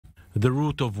The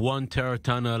route of one terror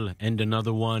tunnel and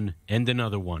another one and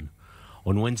another one.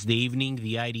 On Wednesday evening,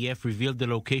 the IDF revealed the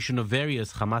location of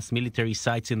various Hamas military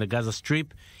sites in the Gaza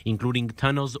Strip, including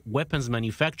tunnels, weapons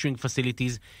manufacturing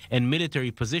facilities, and military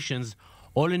positions,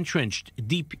 all entrenched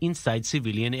deep inside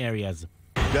civilian areas.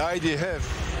 The IDF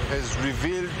has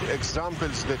revealed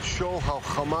examples that show how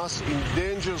Hamas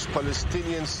endangers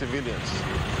Palestinian civilians.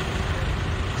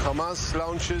 Hamas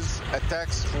launches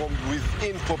attacks from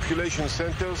within population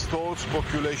centers towards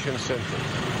population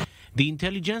centers. The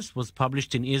intelligence was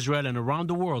published in Israel and around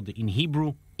the world in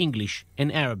Hebrew, English,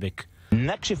 and Arabic.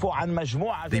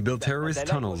 They build terrorist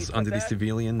tunnels under the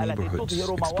civilian neighborhoods,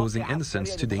 exposing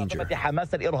innocents to danger.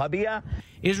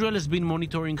 Israel has been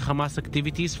monitoring Hamas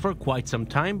activities for quite some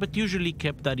time, but usually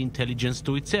kept that intelligence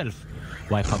to itself.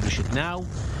 Why publish it now?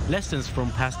 Lessons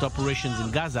from past operations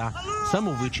in Gaza, some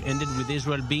of which ended with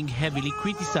Israel being heavily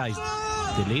criticized.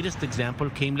 The latest example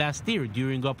came last year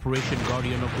during Operation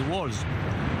Guardian of the Walls.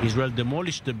 Israel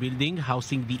demolished the building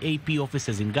housing the AP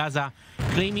offices in Gaza,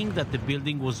 claiming that the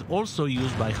building was also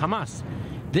used by Hamas.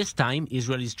 This time,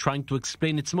 Israel is trying to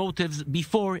explain its motives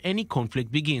before any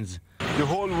conflict begins. The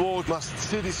whole world must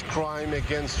see this crime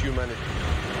against humanity.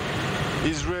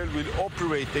 Israel will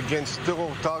operate against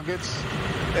terror targets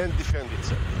and defend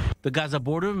itself. The Gaza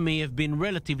border may have been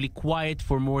relatively quiet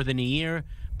for more than a year,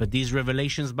 but these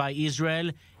revelations by Israel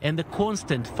and the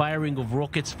constant firing of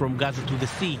rockets from Gaza to the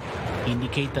sea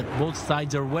indicate that both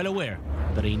sides are well aware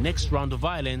that a next round of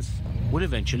violence will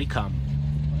eventually come.